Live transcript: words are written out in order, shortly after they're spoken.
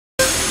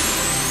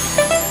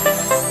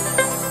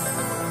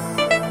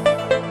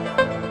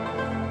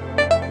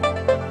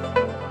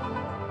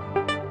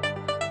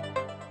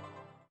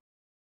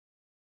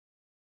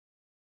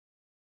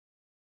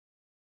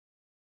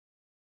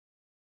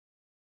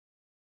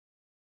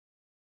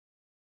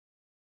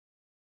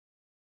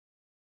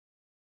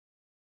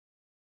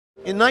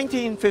In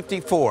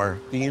 1954,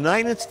 the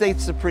United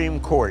States Supreme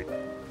Court,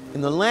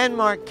 in the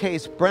landmark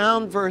case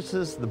Brown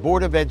versus the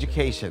Board of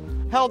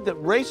Education, held that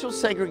racial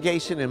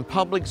segregation in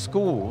public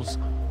schools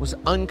was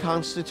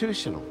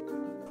unconstitutional.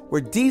 Where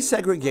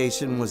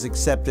desegregation was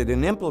accepted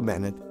and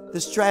implemented,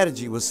 the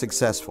strategy was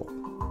successful.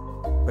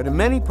 But in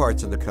many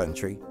parts of the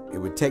country, it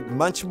would take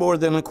much more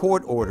than a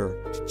court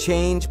order to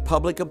change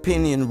public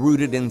opinion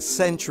rooted in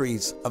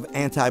centuries of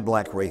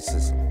anti-black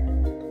racism.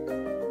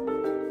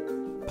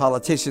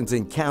 Politicians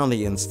in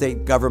county and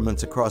state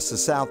governments across the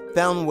South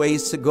found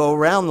ways to go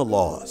around the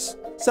laws.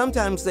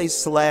 Sometimes they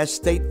slashed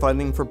state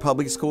funding for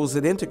public schools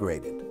that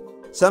integrated.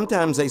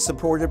 Sometimes they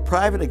supported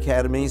private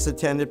academies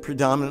attended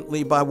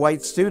predominantly by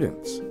white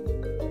students.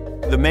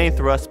 The main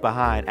thrust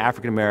behind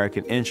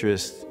African-American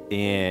interest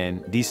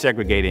in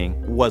desegregating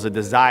was a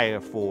desire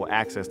for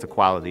access to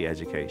quality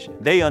education.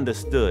 They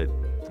understood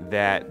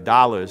that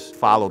dollars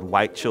followed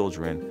white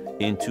children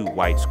into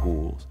white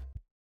schools.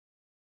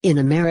 In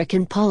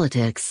American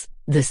politics,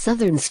 the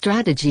Southern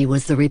strategy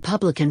was the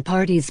Republican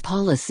Party's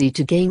policy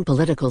to gain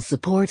political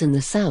support in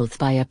the South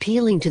by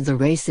appealing to the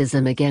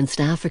racism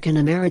against African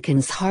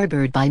Americans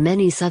harbored by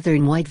many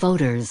Southern white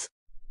voters.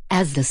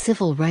 As the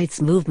civil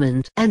rights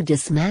movement and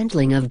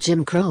dismantling of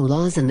Jim Crow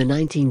laws in the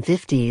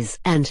 1950s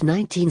and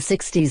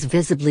 1960s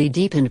visibly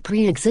deepened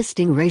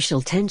pre-existing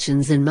racial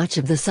tensions in much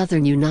of the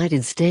southern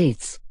United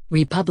States,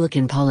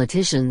 Republican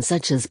politicians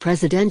such as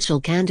presidential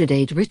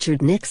candidate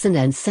Richard Nixon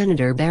and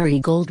Senator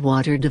Barry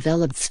Goldwater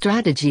developed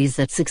strategies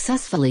that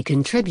successfully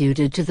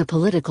contributed to the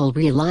political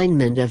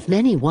realignment of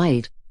many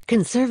white,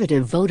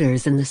 conservative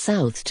voters in the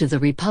South to the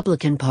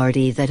Republican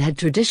Party that had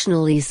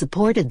traditionally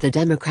supported the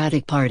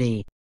Democratic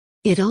Party.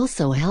 It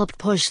also helped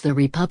push the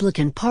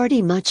Republican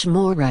Party much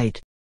more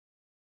right.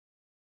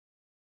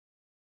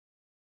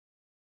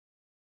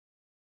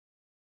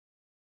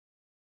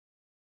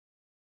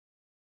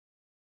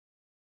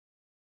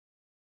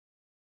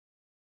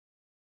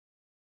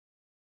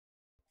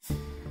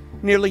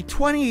 Nearly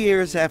 20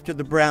 years after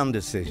the Brown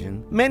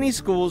decision, many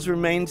schools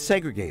remained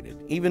segregated,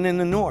 even in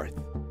the North.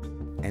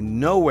 And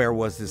nowhere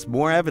was this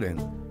more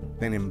evident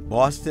than in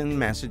Boston,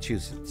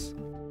 Massachusetts.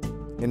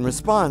 In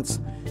response,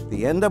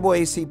 the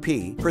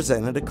NAACP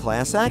presented a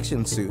class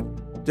action suit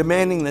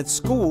demanding that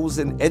schools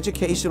and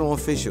educational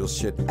officials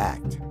should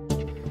act.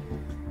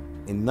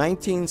 In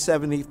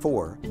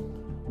 1974,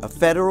 a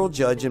federal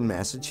judge in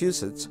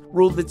Massachusetts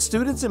ruled that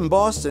students in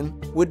Boston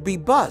would be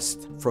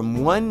bused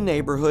from one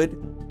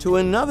neighborhood to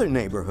another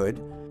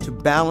neighborhood to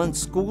balance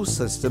school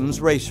systems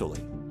racially.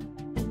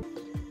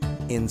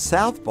 In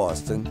South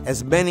Boston,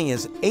 as many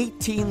as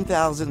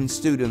 18,000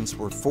 students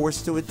were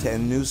forced to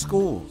attend new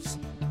schools.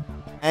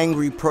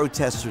 Angry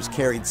protesters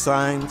carried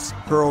signs,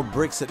 hurled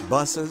bricks at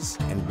buses,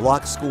 and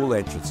blocked school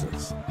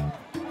entrances.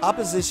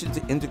 Opposition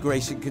to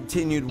integration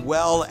continued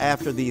well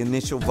after the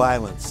initial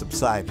violence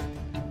subsided.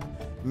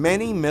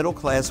 Many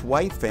middle-class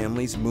white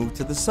families moved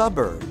to the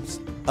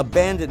suburbs,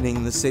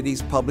 abandoning the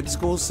city's public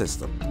school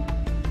system.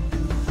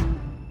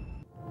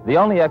 The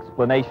only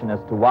explanation as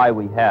to why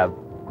we have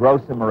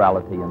gross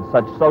immorality and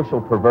such social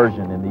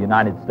perversion in the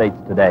United States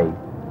today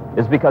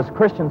is because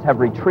Christians have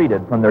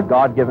retreated from their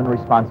God-given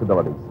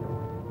responsibilities.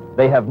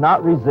 They have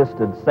not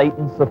resisted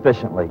Satan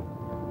sufficiently.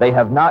 They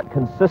have not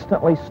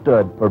consistently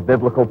stood for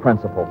biblical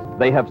principles.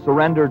 They have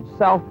surrendered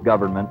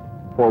self-government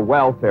for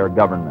welfare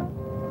government.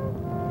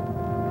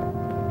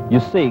 You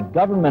see,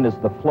 government is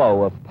the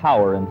flow of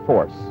power and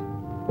force.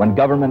 When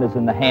government is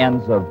in the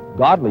hands of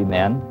godly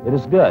men, it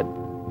is good.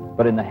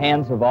 But in the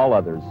hands of all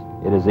others,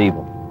 it is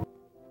evil.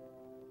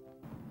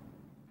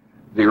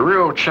 The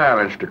real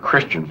challenge to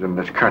Christians in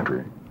this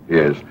country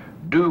is,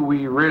 do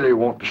we really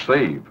want to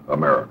save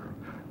America?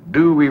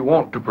 Do we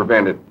want to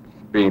prevent it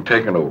being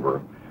taken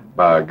over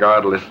by a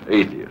godless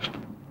atheist?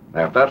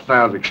 Now, if that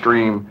sounds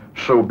extreme,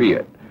 so be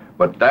it.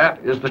 But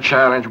that is the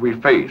challenge we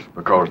face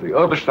because the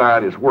other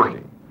side is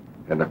working.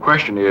 And the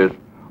question is,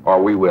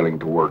 are we willing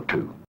to work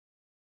too?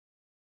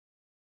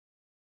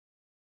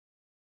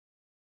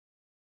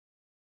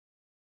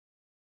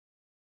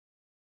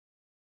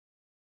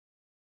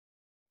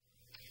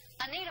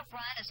 Anita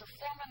Bryant is a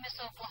former Miss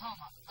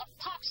Oklahoma, a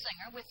pop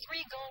singer with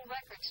 3 gold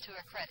records to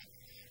her credit.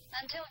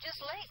 Until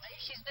just lately,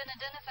 she's been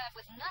identified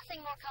with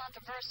nothing more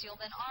controversial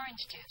than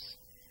orange juice.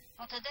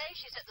 Well, today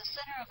she's at the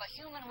center of a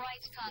human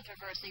rights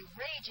controversy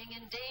raging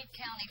in Dade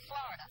County,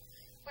 Florida,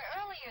 where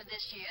earlier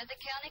this year the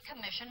county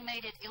commission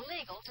made it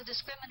illegal to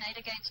discriminate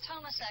against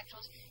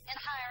homosexuals in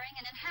hiring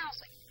and in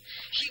housing.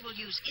 She will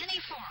use any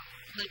forum,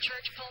 the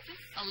church pulpit,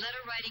 a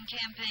letter-writing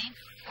campaign,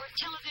 or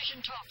television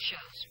talk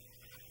shows.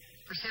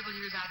 For several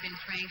years I've been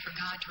praying for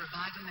God to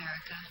revive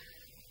America.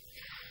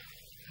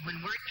 When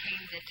word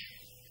came that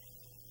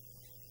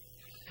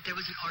there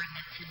was an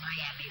ordinance in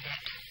Miami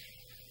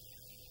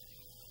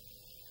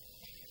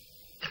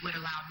that would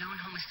allow known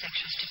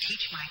homosexuals to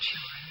teach my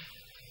children,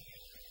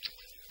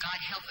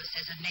 God help us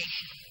as a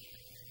nation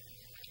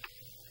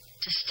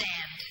to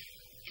stand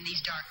in these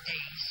dark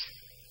days.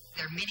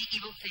 There are many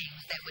evil things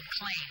that would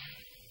claim,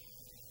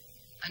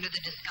 under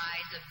the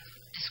disguise of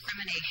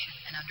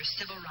discrimination and under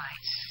civil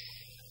rights,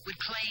 would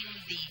claim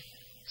the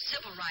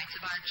civil rights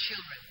of our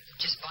children,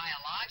 just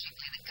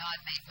biologically, that God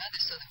made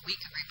mothers so that we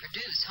could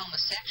reproduce.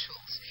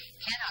 Homosexuals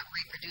cannot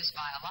reproduce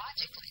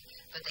biologically,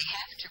 but they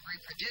have to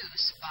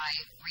reproduce by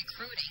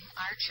recruiting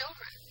our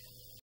children.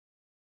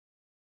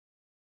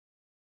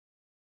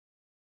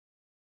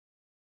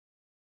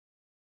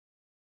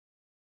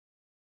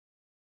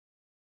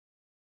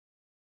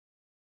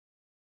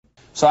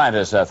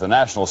 Scientists at the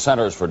National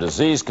Centers for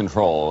Disease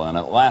Control in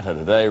Atlanta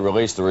today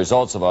released the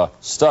results of a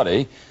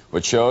study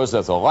which shows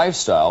that the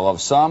lifestyle of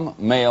some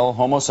male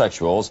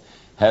homosexuals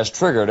has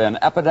triggered an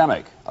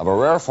epidemic of a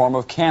rare form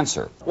of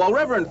cancer. While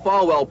Reverend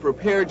Falwell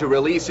prepared to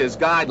release his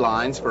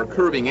guidelines for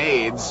curbing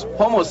AIDS,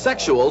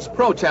 homosexuals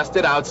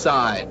protested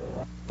outside.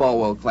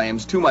 Falwell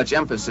claims too much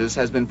emphasis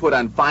has been put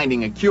on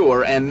finding a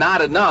cure and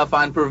not enough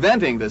on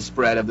preventing the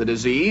spread of the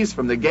disease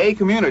from the gay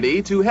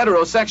community to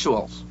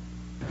heterosexuals.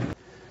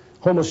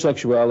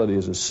 Homosexuality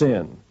is a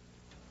sin.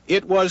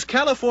 It was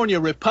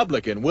California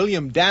Republican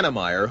William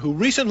Dannemeyer who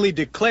recently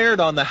declared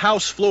on the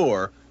House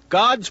floor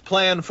God's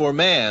plan for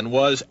man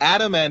was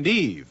Adam and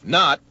Eve,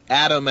 not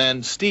Adam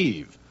and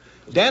Steve.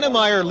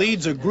 Dannemeyer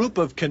leads a group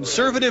of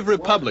conservative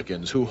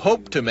Republicans who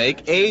hope to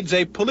make AIDS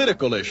a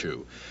political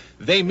issue.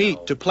 They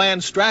meet to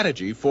plan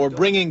strategy for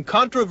bringing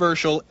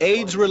controversial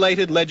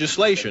AIDS-related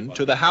legislation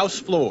to the House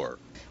floor.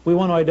 We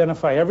want to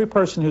identify every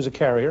person who's a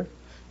carrier.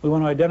 We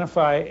want to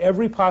identify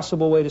every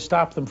possible way to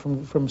stop them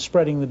from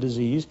spreading the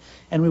disease,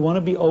 and we want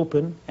to be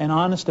open and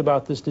honest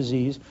about this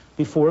disease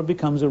before it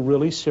becomes a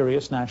really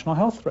serious national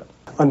health threat.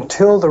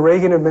 Until the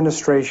Reagan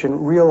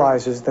administration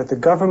realizes that the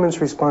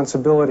government's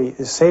responsibility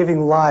is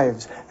saving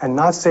lives and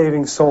not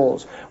saving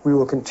souls, we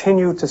will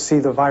continue to see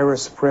the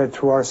virus spread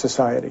through our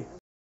society.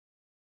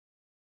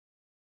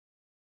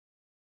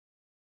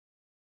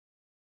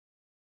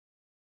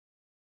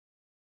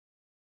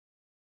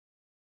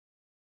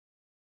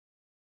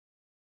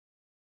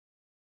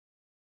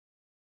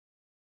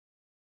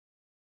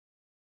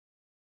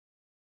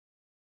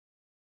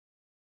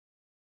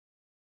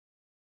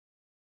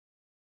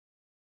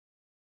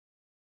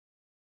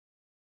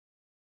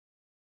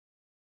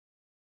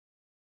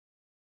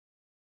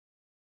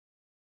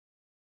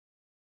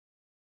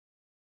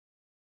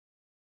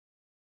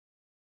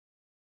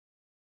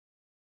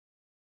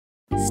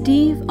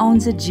 Steve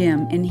owns a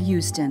gym in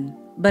Houston,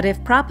 but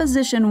if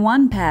Proposition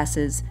 1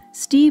 passes,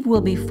 Steve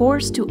will be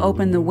forced to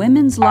open the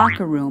women's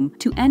locker room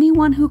to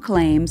anyone who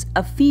claims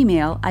a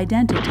female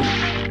identity.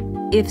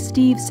 If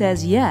Steve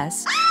says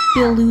yes,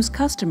 he'll lose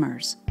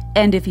customers.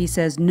 And if he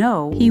says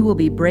no, he will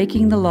be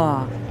breaking the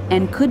law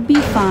and could be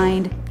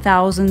fined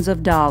thousands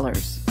of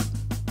dollars.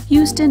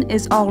 Houston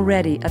is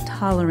already a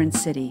tolerant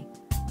city.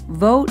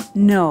 Vote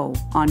no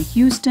on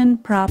Houston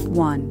Prop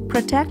 1.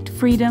 Protect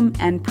freedom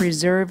and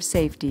preserve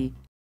safety.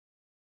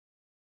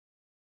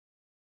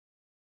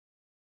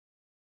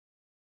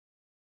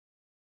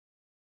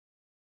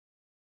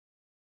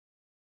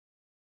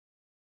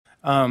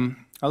 I'd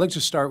like to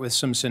start with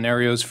some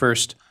scenarios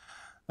first,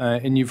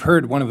 and you've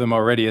heard one of them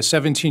already. A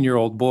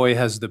 17-year-old boy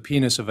has the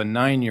penis of a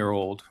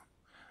 9-year-old.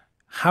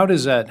 How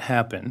does that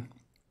happen?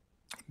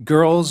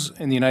 Girls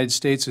in the United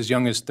States as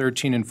young as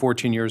 13 and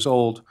 14 years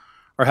old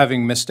are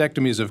having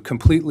mastectomies of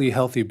completely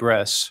healthy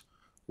breasts.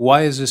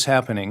 Why is this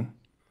happening?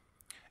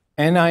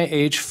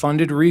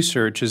 NIH-funded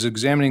research is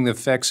examining the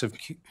effects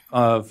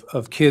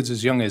of kids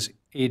as young as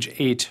age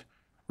 8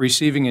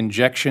 receiving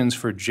injections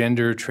for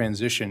gender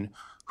transition.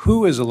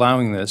 Who is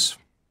allowing this?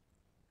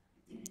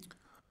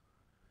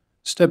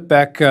 Step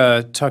back,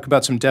 talk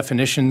about some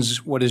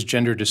definitions. What is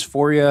gender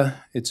dysphoria?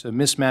 It's a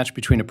mismatch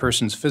between a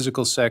person's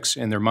physical sex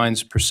and their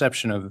mind's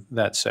perception of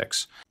that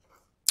sex.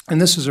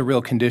 And this is a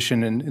real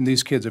condition, and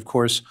these kids, of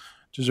course,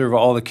 deserve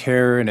all the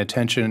care and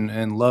attention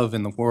and love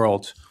in the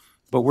world.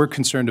 But we're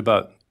concerned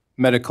about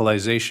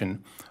medicalization.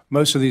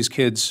 Most of these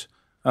kids,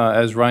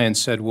 as Ryan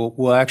said,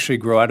 will actually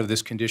grow out of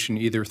this condition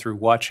either through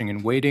watching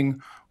and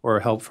waiting or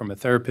help from a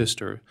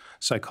therapist or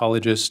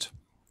psychologist.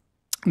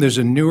 There's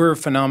a newer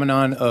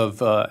phenomenon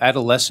of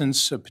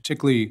adolescents,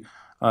 particularly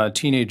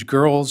teenage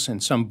girls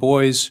and some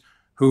boys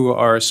who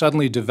are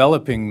suddenly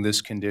developing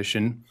this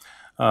condition.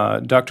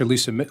 Dr.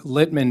 Lisa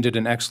Littman did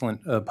an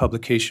excellent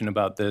publication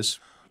about this.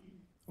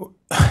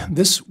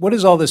 What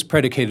is all this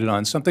predicated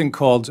on? Something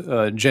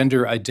called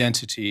gender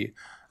identity.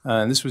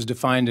 And this was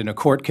defined in a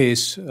court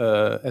case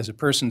as a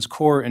person's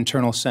core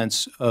internal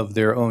sense of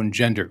their own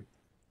gender.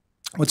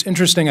 What's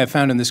interesting I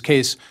found in this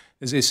case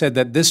is they said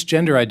that this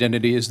gender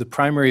identity is the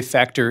primary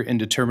factor in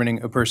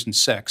determining a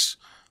person's sex.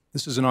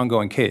 This is an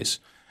ongoing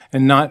case,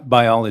 and not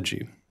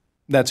biology.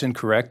 That's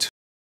incorrect.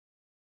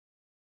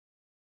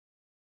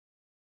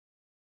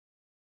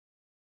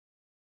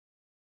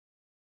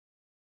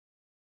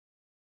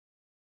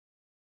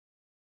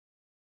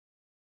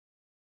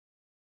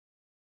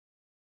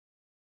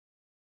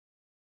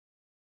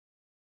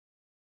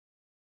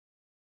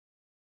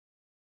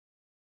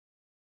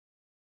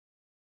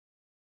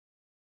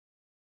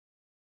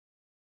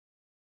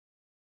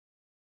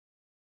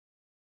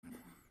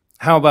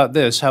 How about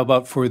this? How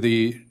about for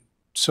the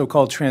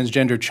so-called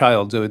transgender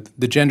child,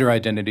 the gender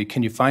identity?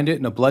 Can you find it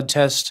in a blood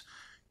test?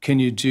 Can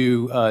you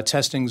do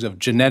testings of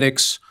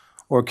genetics?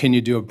 Or can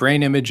you do a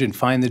brain image and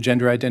find the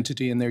gender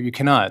identity in there? You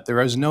cannot. There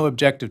is no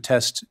objective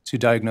test to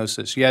diagnose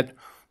this. Yet,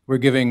 we're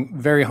giving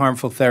very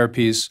harmful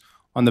therapies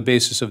on the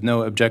basis of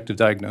no objective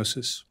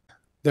diagnosis.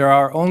 There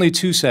are only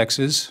two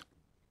sexes.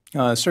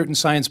 Certain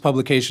science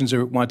publications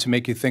want to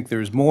make you think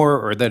there's more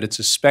or that it's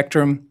a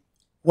spectrum.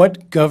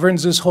 What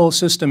governs this whole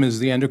system is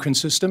the endocrine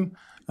system.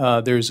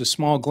 There's a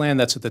small gland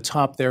that's at the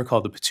top there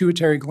called the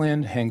pituitary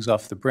gland, hangs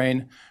off the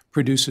brain,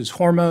 produces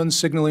hormones,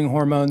 signaling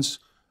hormones.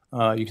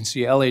 You can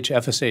see LH,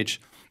 FSH.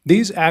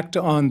 These act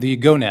on the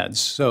gonads.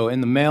 So in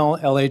the male,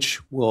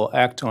 LH will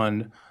act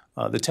on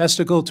the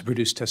testicle to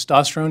produce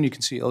testosterone. You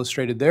can see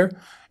illustrated there.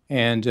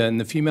 And in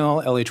the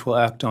female, LH will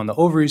act on the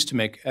ovaries to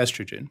make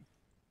estrogen.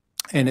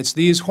 And it's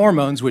these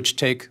hormones which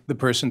take the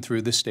person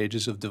through the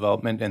stages of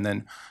development and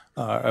then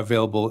are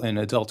available in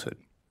adulthood.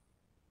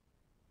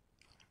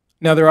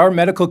 Now, there are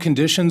medical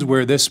conditions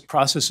where this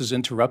process is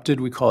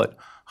interrupted. We call it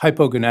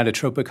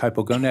hypogonadotropic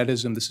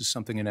hypogonadism. This is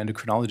something an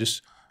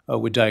endocrinologist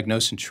would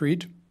diagnose and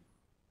treat.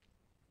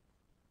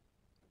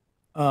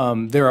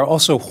 There are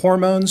also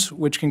hormones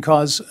which can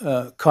cause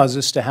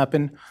this to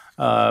happen.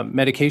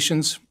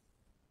 Medications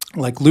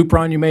like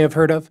Lupron you may have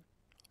heard of.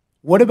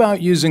 What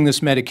about using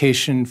this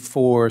medication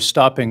for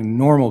stopping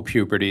normal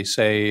puberty,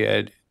 say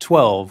at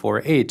 12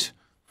 or 8?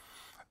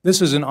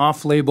 This is an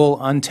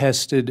off-label,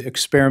 untested,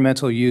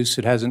 experimental use.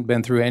 It hasn't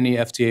been through any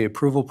FDA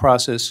approval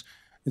process.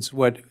 It's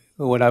what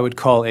I would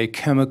call a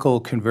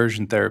chemical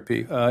conversion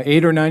therapy.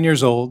 8 or 9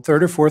 years old,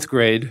 3rd or 4th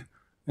grade,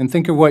 and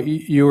think of what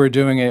you were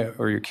doing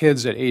or your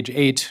kids at age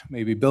 8,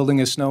 maybe building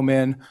a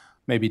snowman,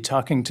 maybe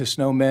talking to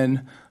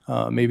snowmen,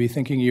 maybe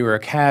thinking you were a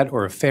cat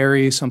or a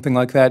fairy, something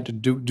like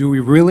that. Do we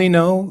really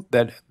know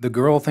that the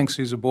girl thinks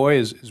he's a boy?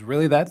 Is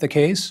really that the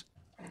case?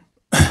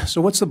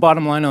 So what's the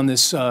bottom line on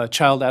this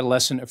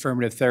child-adolescent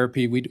affirmative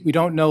therapy? We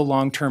don't know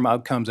long-term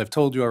outcomes. I've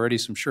told you already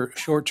some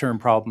short-term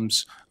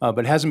problems, but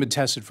it hasn't been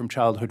tested from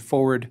childhood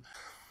forward.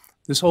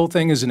 This whole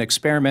thing is an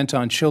experiment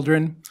on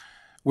children.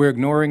 We're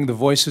ignoring the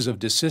voices of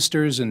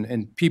desisters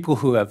and people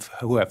who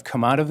have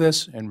come out of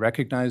this and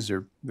recognized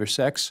their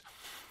sex.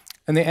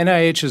 And the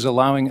NIH is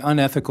allowing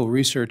unethical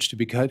research to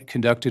be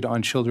conducted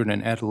on children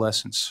and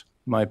adolescents,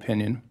 in my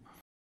opinion.